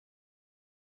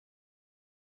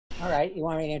All right, you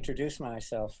want me to introduce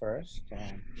myself first?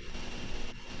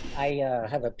 I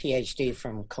have a PhD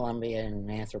from Columbia in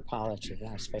anthropology.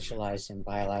 I specialize in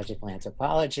biological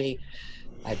anthropology.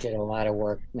 I did a lot of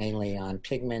work mainly on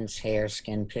pigments, hair,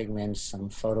 skin pigments, some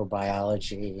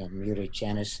photobiology and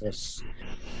mutagenesis,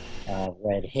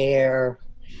 red hair.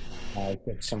 I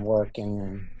did some work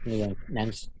in the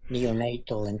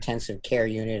neonatal intensive care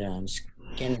unit on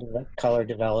color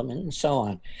development and so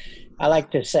on. I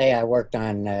like to say I worked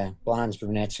on blondes,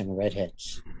 brunettes, and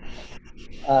redheads.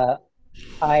 Uh,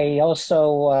 I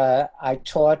also I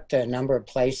taught a number of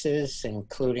places,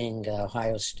 including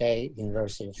Ohio State,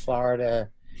 University of Florida,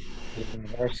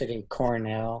 University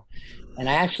Cornell, and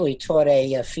I actually taught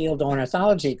a field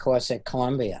ornithology course at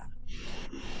Columbia.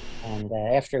 And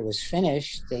after it was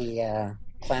finished, the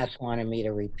class wanted me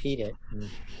to repeat it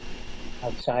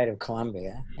outside of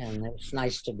Columbia, and it's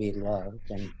nice to be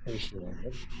loved and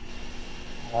appreciated.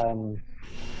 Um,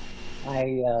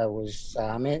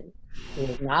 I'm in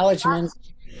the acknowledgments.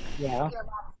 Yeah,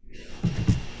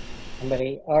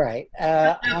 somebody. All right.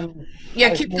 I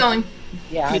Yeah, was. keep going,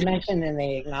 Yeah, I Peter. mentioned in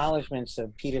the acknowledgments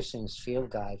of Peterson's Field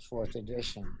Guide, fourth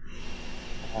edition.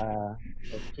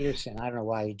 Peterson, I don't know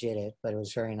why he did it, but it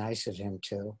was very nice of him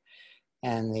to.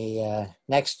 And the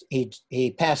next,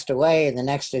 he passed away. The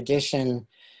next edition,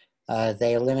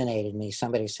 they eliminated me.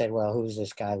 Somebody said, "Well, who's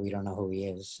this guy? We don't know who he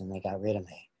is," and they got rid of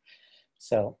me.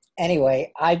 So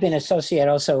anyway, I've been associated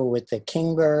also with the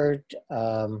Kingbird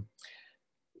back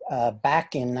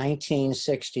in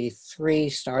 1963.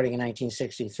 Starting in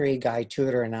 1963, Guy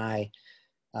Tudor and I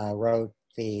wrote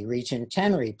the Region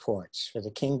 10 reports for the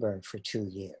Kingbird for 2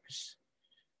 years.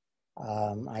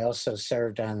 I also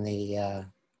served on the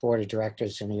board of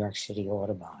directors of New York City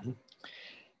Audubon.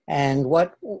 And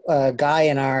what Guy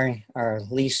and I are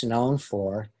least known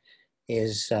for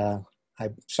is, as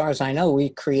far as I know, we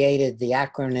created the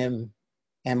acronym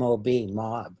MOB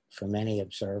for many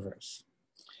observers.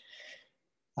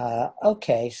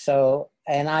 Okay, so,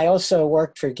 and I also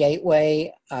worked for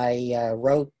Gateway. I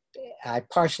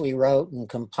partially wrote and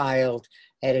compiled,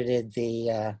 edited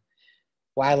the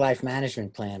wildlife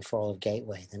management plan for all of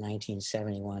Gateway, the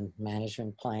 1971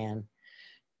 management plan.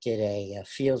 Did a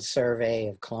field survey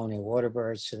of colonial water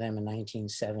birds to them in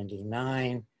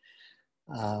 1979,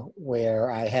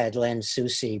 where I had Len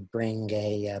Susi bring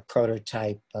a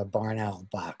prototype barn owl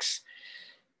box,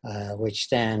 which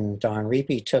then Don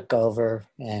Reapy took over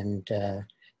and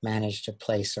managed to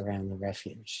place around the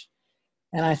refuge.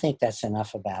 And I think that's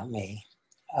enough about me.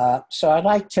 So I'd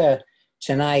like to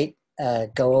tonight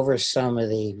go over some of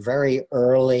the very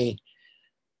early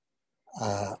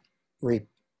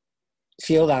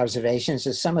field observations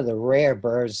of some of the rare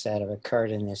birds that have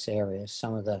occurred in this area,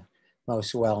 some of the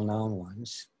most well-known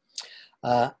ones.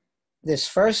 This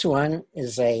first one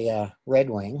is a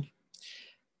redwing.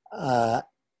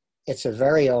 It's a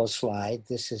very old slide.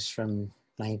 This is from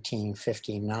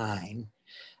 1959.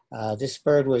 This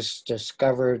bird was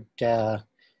discovered on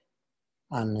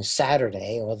a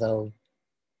Saturday, although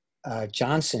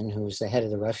Johnson, who was the head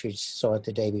of the refuge, saw it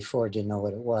the day before, didn't know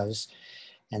what it was.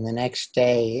 And the next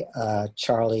day,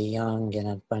 Charlie Young and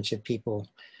a bunch of people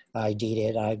ID'd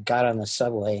it. I got on the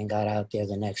subway and got out there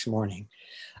the next morning.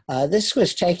 This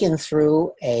was taken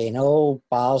through an old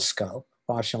Ball scope,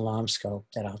 Marshall Alarm scope,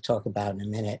 that I'll talk about in a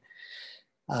minute,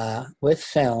 with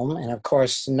film, and of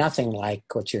course, nothing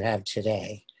like what you have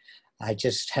today. I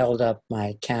just held up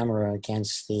my camera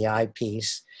against the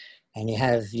eyepiece, and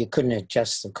you couldn't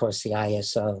adjust, of course, the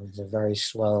ISO, the very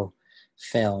slow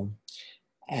film.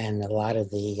 And a lot of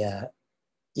the,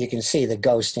 you can see the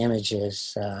ghost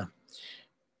images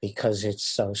because it's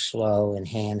so slow and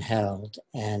handheld,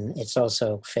 and it's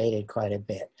also faded quite a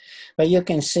bit. But you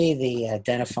can see the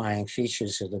identifying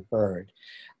features of the bird.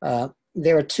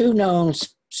 There are two known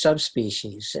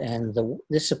subspecies, and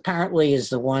this apparently is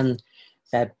the one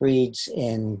that breeds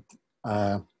in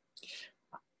the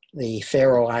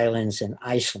Faroe Islands and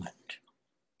Iceland.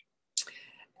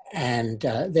 And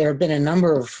there have been a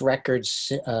number of records.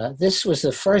 This was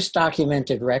the first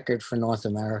documented record for North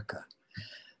America.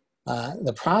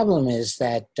 The problem is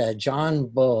that John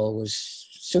Bull was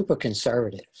super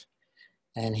conservative,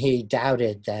 and he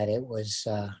doubted that it was,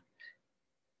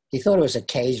 he thought it was a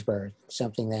cage bird,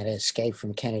 something that escaped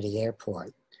from Kennedy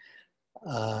Airport.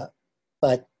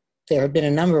 But there have been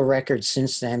a number of records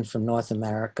since then from North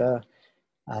America,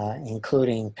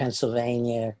 including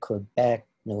Pennsylvania, Quebec,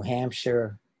 New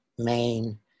Hampshire,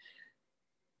 Maine.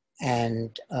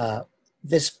 And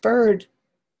this bird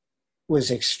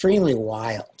was extremely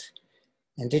wild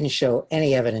and didn't show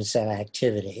any evidence of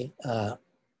activity.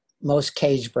 most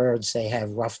cage birds, they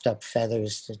have roughed up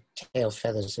feathers, the tail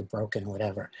feathers are broken,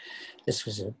 whatever. This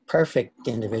was a perfect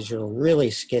individual,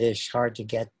 really skittish, hard to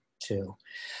get to.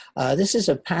 This is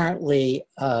apparently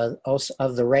also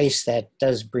of the race that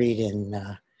does breed in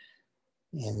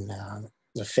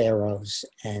the Faroes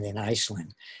and in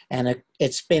Iceland. And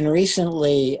it's been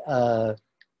recently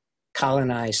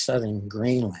colonized southern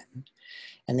Greenland.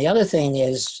 And the other thing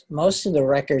is, most of the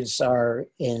records are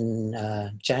in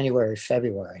January,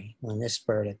 February, when this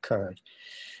bird occurred.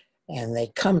 And they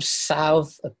come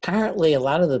south. Apparently, a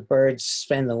lot of the birds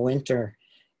spend the winter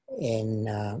in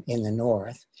the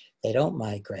north. They don't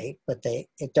migrate, but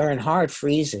during hard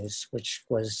freezes, which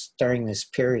was during this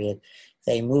period,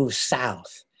 they move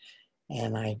south.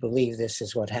 And I believe this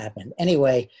is what happened.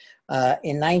 Anyway,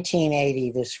 in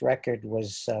 1980, this record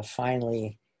was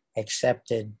finally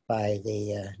accepted by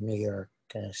the New York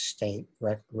State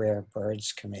Rare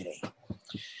Birds Committee.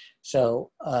 So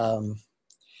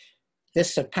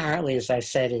this apparently, as I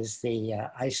said, is the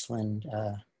Iceland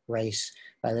race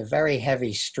by the very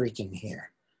heavy streaking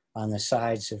here on the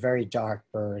sides, a very dark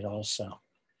bird also.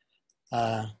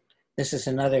 This is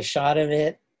another shot of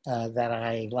it that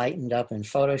I lightened up in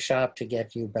Photoshop to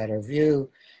get you a better view.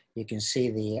 You can see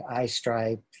the eye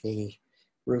stripe, the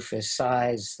rufous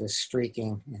sides, the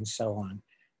streaking, and so on,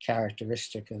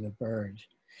 characteristic of the bird.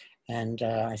 And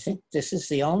I think this is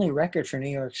the only record for New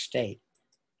York State.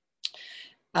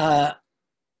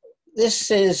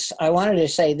 This is, I wanted to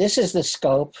say, this is the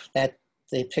scope that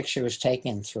the picture was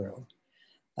taken through.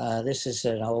 This is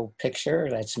an old picture,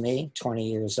 that's me, 20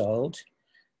 years old.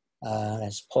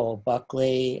 That's Paul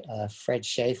Buckley, Fred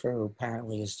Schaefer, who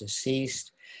apparently is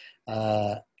deceased,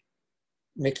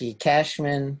 Mickey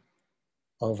Cashman,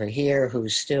 over here, who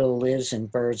still lives in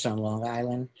birds on Long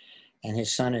Island, and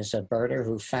his son is a birder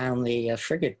who found the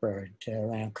frigate bird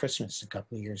around Christmas a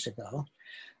couple of years ago.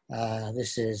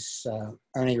 This is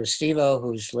Ernie Restivo,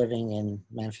 who's living in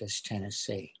Memphis,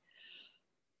 Tennessee.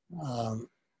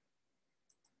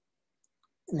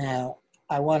 Now,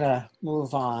 I want to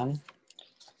move on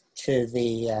to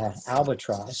the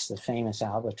albatross, the famous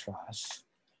albatross.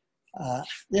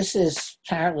 This is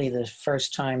apparently the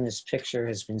first time this picture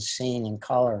has been seen in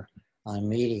color on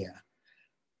media.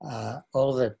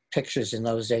 All the pictures in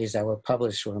those days that were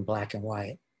published were in black and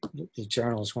white. The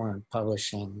journals weren't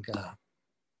publishing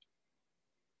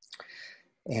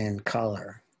in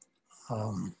color.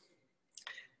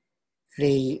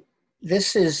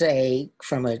 This is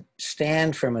from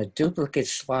a duplicate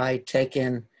slide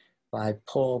taken by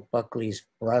Paul Buckley's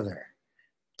brother,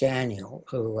 Daniel,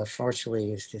 who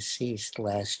unfortunately is deceased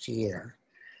last year.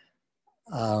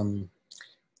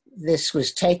 This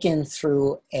was taken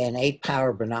through an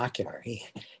 8-power binocular.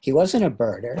 He wasn't a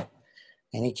birder,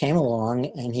 and he came along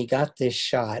and he got this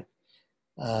shot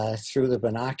through the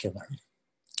binocular.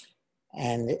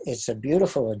 And it's a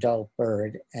beautiful adult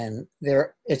bird. And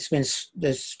the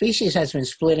species has been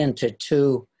split into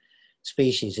 2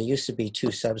 species. It used to be 2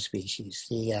 subspecies,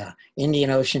 the Indian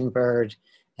Ocean bird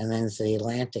and then the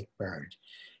Atlantic bird.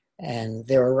 And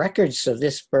there are records of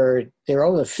this bird. There are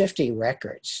over 50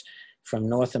 records from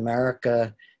North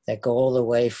America that go all the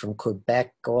way from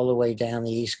Quebec, all the way down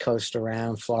the East Coast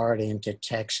around Florida into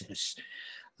Texas.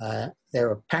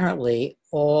 They're apparently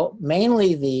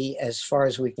mainly as far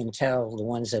as we can tell, the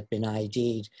ones that have been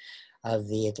ID'd of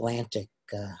the Atlantic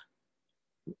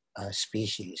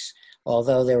species.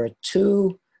 Although there are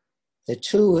the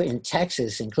 2 in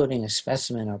Texas, including a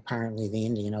specimen, are apparently the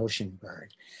Indian Ocean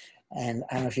bird. And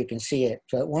I don't know if you can see it,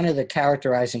 but one of the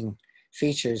characterizing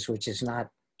features, which is not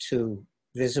too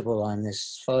visible on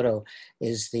this photo,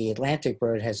 is the Atlantic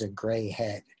bird has a gray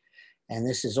head. And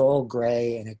this is all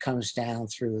gray, and it comes down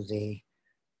through the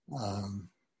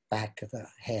back of the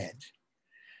head.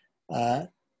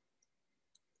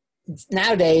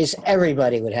 Nowadays,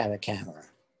 everybody would have a camera.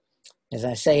 As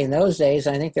I say, in those days,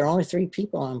 I think there were only 3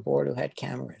 people on board who had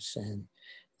cameras, and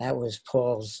that was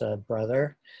Paul's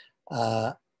brother.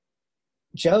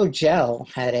 Joe Gell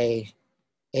had a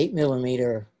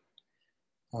 8mm,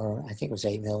 or I think it was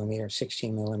 8mm,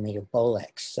 16mm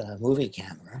Bolex movie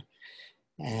camera.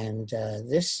 And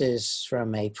this is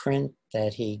from a print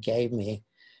that he gave me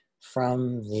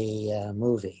from the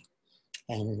movie.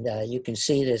 And you can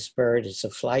see this bird, it's a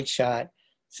flight shot.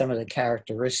 Some of the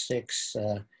characteristics,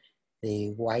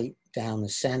 the white down the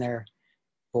center,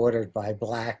 bordered by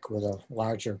black with a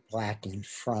larger black in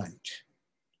front.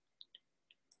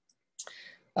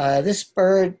 This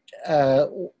bird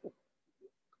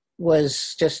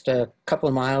was just a couple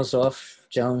of miles off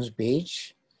Jones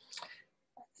Beach.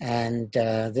 And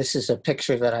this is a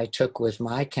picture that I took with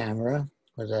my camera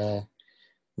with a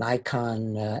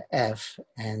Nikon F,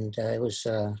 and it was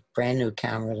a brand new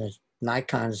camera. The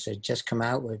Nikons had just come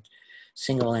out with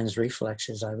single lens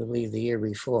reflexes, I believe, the year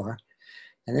before.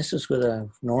 And this was with a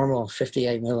normal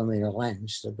 58 millimeter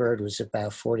lens. The bird was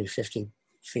about 40, 50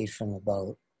 feet from the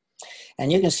boat.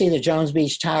 And you can see the Jones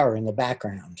Beach Tower in the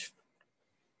background.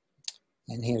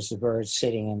 And here's the bird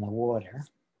sitting in the water.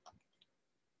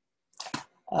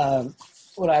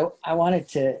 What I wanted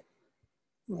to,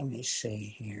 let me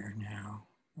see here now.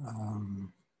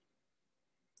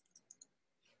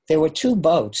 There were two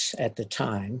boats at the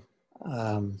time,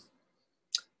 and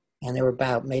there were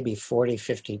about maybe 40,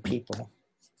 50 people.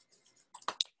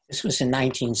 This was in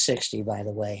 1960, by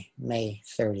the way, May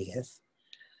 30th.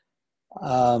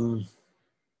 I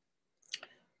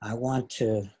want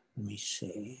to, let me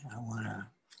see, I want to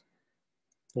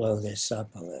blow this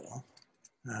up a little.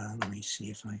 Let me see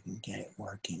if I can get it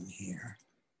working here.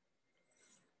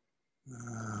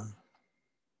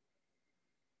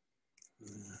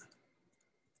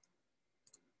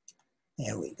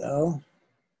 There we go.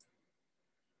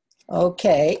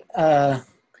 Okay,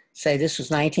 say this was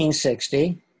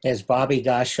 1960. There's Bobby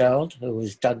Goshfeld, who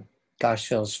was Doug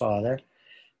Goshfeld's father.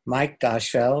 Mike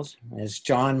Goshfeld is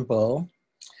John Bull.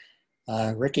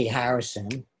 Ricky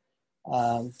Harrison.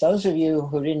 Those of you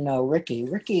who didn't know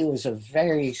Ricky was a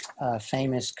very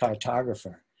famous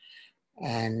cartographer.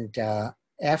 And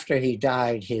after he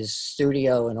died, his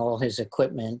studio and all his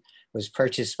equipment was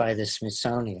purchased by the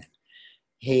Smithsonian.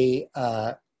 He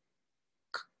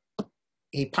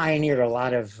pioneered a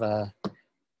lot of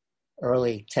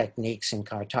early techniques in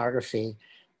cartography,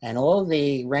 and all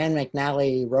the Rand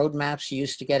McNally road maps you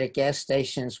used to get at gas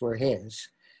stations were his.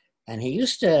 And he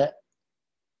used to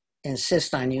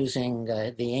insist on using,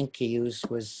 the ink he used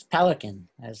was Pelican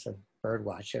as a bird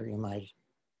watcher, you might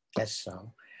guess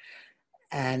so.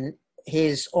 And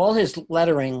all his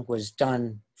lettering was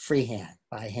done freehand,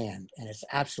 by hand, and it's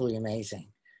absolutely amazing.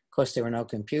 Of course, there were no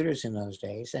computers in those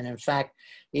days. And in fact,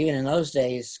 even in those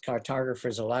days,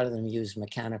 cartographers, a lot of them used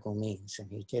mechanical means, and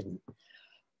he didn't.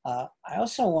 I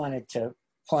also wanted to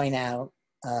point out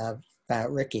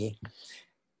about Ricky.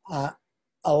 A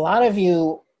lot of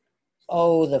you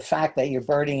owe the fact that you're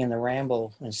birding in the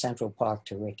Ramble in Central Park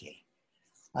to Ricky.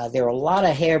 There were a lot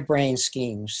of harebrained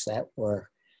schemes that were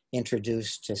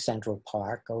introduced to Central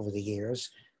Park over the years,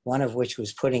 one of which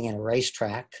was putting in a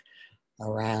racetrack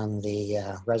around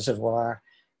the reservoir.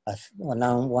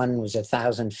 One was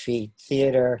 1,000 feet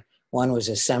theater. One was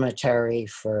a cemetery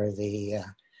for the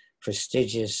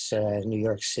prestigious New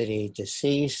York City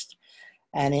deceased.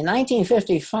 And in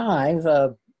 1955,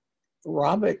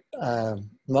 Robert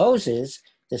Moses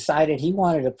decided he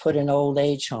wanted to put an old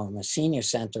age home, a senior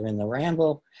center in the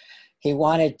Ramble. He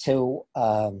wanted to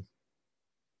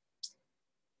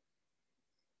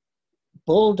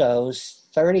bulldoze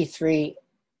 14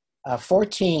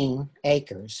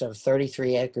 acres of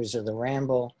 33 acres of the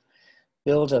Ramble,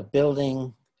 build a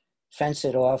building, fence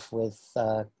it off with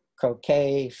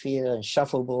croquet field and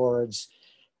shuffleboards,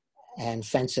 and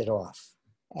fence it off.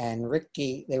 And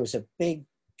Ricky, there was a big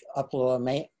uproar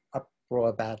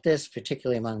about this,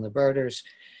 particularly among the birders,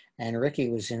 and Ricky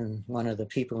was one of the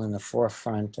people in the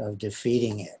forefront of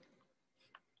defeating it.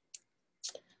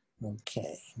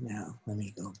 Okay, now let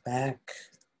me go back.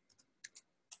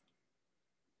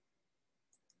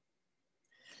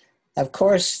 Of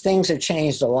course, things have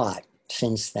changed a lot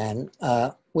since then.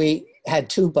 We had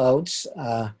two boats.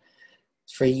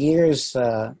 For years,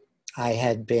 I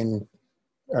had been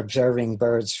observing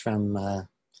birds from the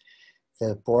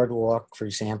boardwalk, for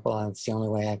example. It's the only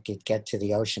way I could get to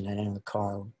the ocean, and in the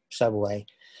car subway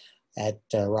at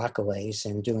Rockaways,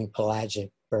 and doing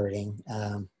pelagic birding.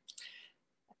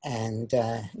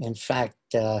 In fact,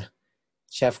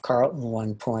 Jeff Carlton,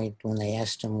 one point, when they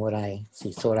asked him what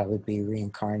he thought I would be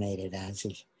reincarnated as,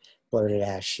 he blurted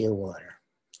out shearwater.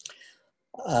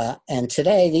 And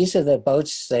today, these are the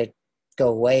boats that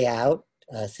go way out.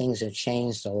 Things have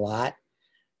changed a lot.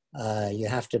 You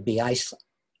have to be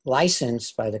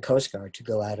licensed by the Coast Guard to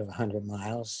go out of 100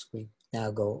 miles. We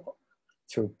now go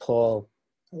through Paul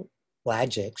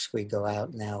Blagic's. We go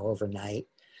out now overnight,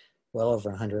 well over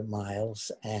 100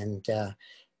 miles. And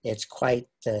it's quite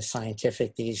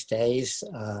scientific these days.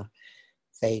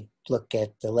 They look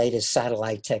at the latest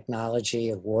satellite technology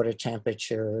of water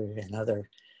temperature and other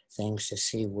things to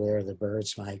see where the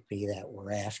birds might be that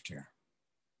we're after.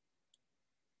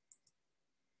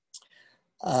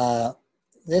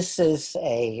 This is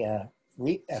a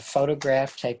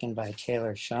photograph taken by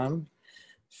Taylor Shum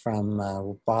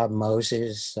from Bob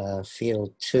Moses'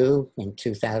 Field 2 in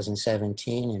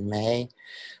 2017 in May.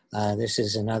 This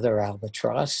is another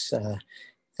albatross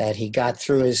that he got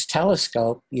through his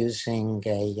telescope using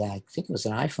I think it was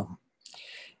an iPhone.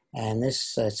 And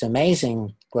it's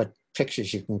amazing what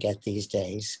pictures you can get these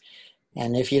days.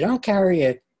 And if you don't carry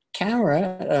a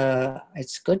camera,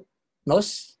 it's good.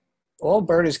 All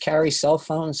birders carry cell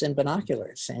phones and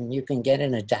binoculars, and you can get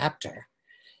an adapter,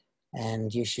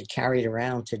 and you should carry it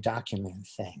around to document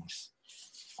things.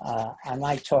 I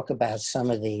might talk about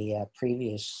some of the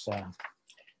previous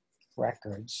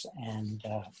records and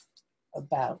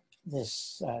about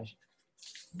this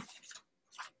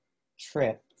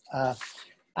trip.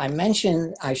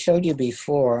 I showed you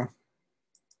before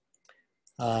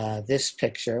this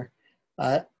picture.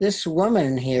 This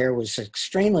woman here was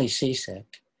extremely seasick.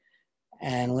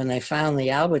 And when they found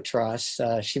the albatross,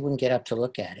 she wouldn't get up to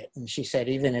look at it. And she said,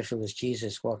 even if it was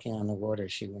Jesus walking on the water,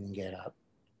 she wouldn't get up.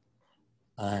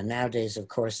 Nowadays, of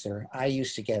course, I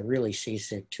used to get really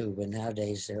seasick too, but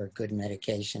nowadays there are good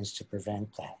medications to prevent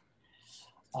that.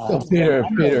 So Peter,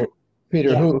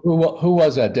 yeah. Who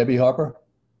was that? Debbie Harper?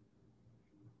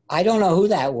 I don't know who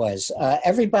that was.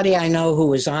 Everybody I know who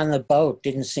was on the boat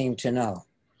didn't seem to know.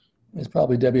 It's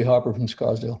probably Debbie Harper from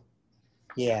Scarsdale.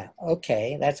 Yeah,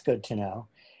 okay, that's good to know.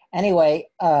 Anyway,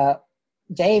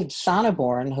 Dave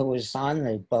Sonneborn, who was on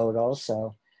the boat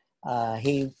also,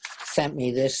 he sent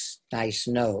me this nice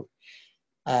note.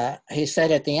 He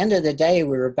said, at the end of the day,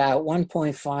 we were about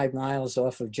 1.5 miles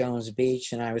off of Jones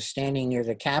Beach, and I was standing near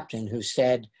the captain, who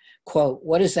said, quote,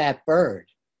 "What is that bird?"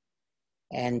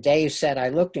 And Dave said, I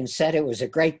looked and said it was a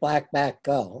great black-backed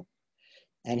gull.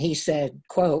 And he said,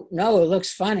 quote, "No, it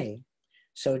looks funny."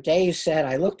 So Dave said,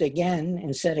 I looked again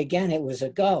and said again it was a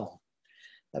gull.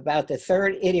 About the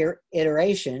third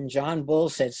iteration, John Bull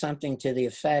said something to the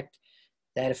effect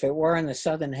that if it were in the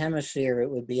southern hemisphere, it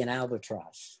would be an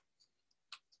albatross.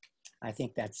 I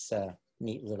think that's a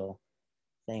neat little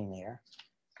thing there.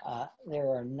 There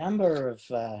are a number of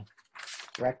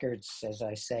records, as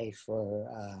I say, for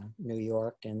New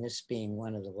York, and this being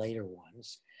one of the later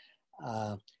ones.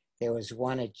 There was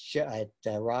one at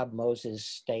Rob Moses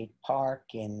State Park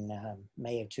in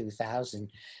May of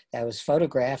 2000 that was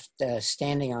photographed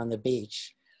standing on the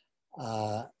beach.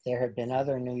 There have been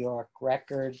other New York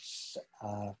records.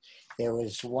 There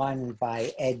was one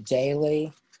by Ed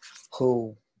Daly,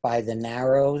 who by the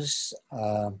Narrows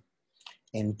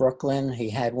in Brooklyn, he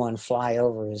had one fly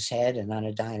over his head, an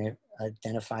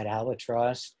unidentified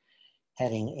albatross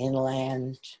heading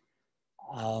inland.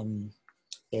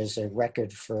 There's a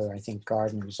record for, I think,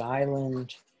 Gardeners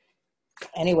Island.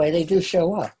 Anyway, they do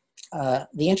show up.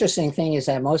 The interesting thing is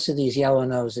that most of these yellow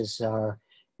noses are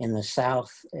in the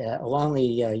south, along the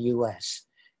US.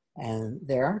 And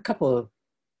there are a couple of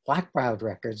black-browed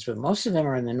records, but most of them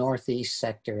are in the northeast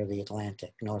sector of the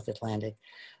Atlantic, North Atlantic,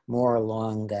 more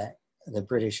along the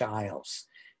British Isles.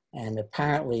 And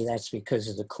apparently that's because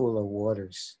of the cooler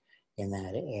waters in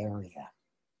that area.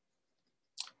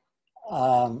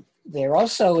 There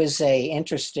also is a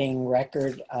interesting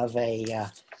record of a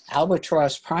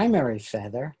albatross primary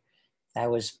feather that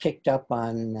was picked up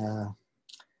on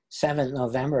 7th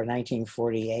November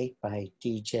 1948 by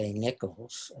D.J.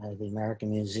 Nichols, the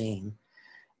American Museum.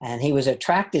 And he was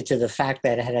attracted to the fact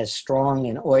that it had a strong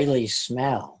and oily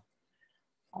smell.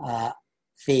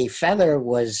 The feather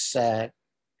was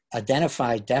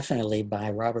identified definitely by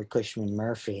Robert Cushman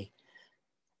Murphy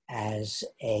as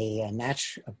a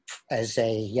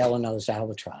yellow-nosed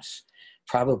albatross,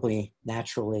 probably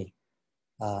naturally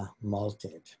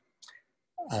molted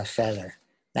feather.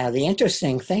 Now, the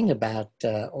interesting thing about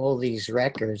all these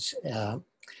records, a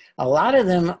lot of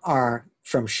them are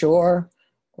from shore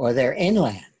or they're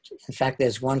inland. In fact,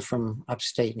 there's one from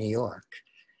upstate New York.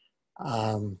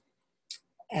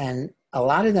 And a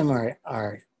lot of them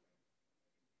are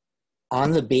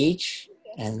on the beach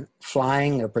and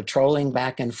flying or patrolling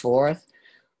back and forth,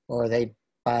 or they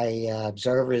by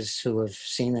observers who have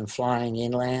seen them flying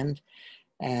inland.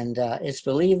 And it's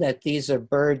believed that these are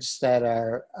birds that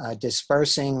are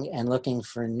dispersing and looking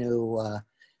for new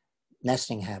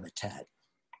nesting habitat.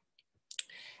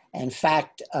 In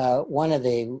fact, one of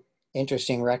the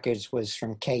interesting records was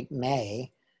from Cape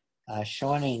May,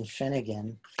 Shawneen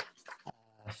Finnegan,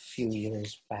 a few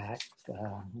years back.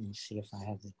 Let me see if I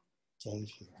have the date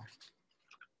here.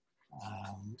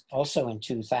 Also in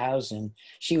 2000,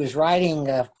 she was riding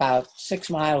about 6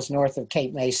 miles north of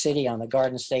Cape May City on the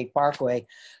Garden State Parkway,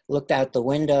 looked out the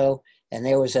window, and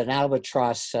there was an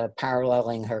albatross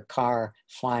paralleling her car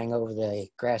flying over the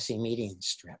grassy median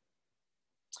strip.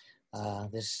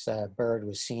 This bird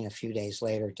was seen a few days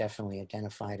later, definitely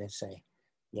identified as a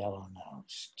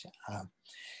yellow-nosed.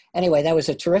 Anyway, that was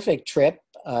a terrific trip.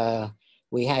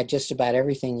 We had just about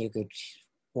everything you could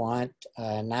want.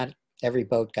 Not every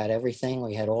boat got everything.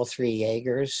 We had all three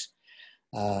Jaegers,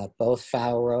 both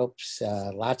foul ropes,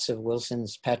 lots of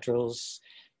Wilson's petrels.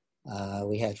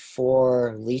 We had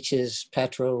 4 Leach's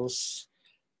petrels.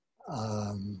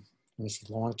 Let me see,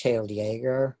 long-tailed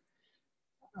Jaeger.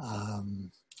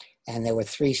 And there were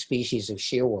 3 species of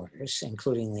shearwaters,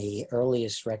 including the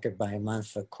earliest record by a month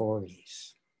for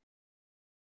Corys.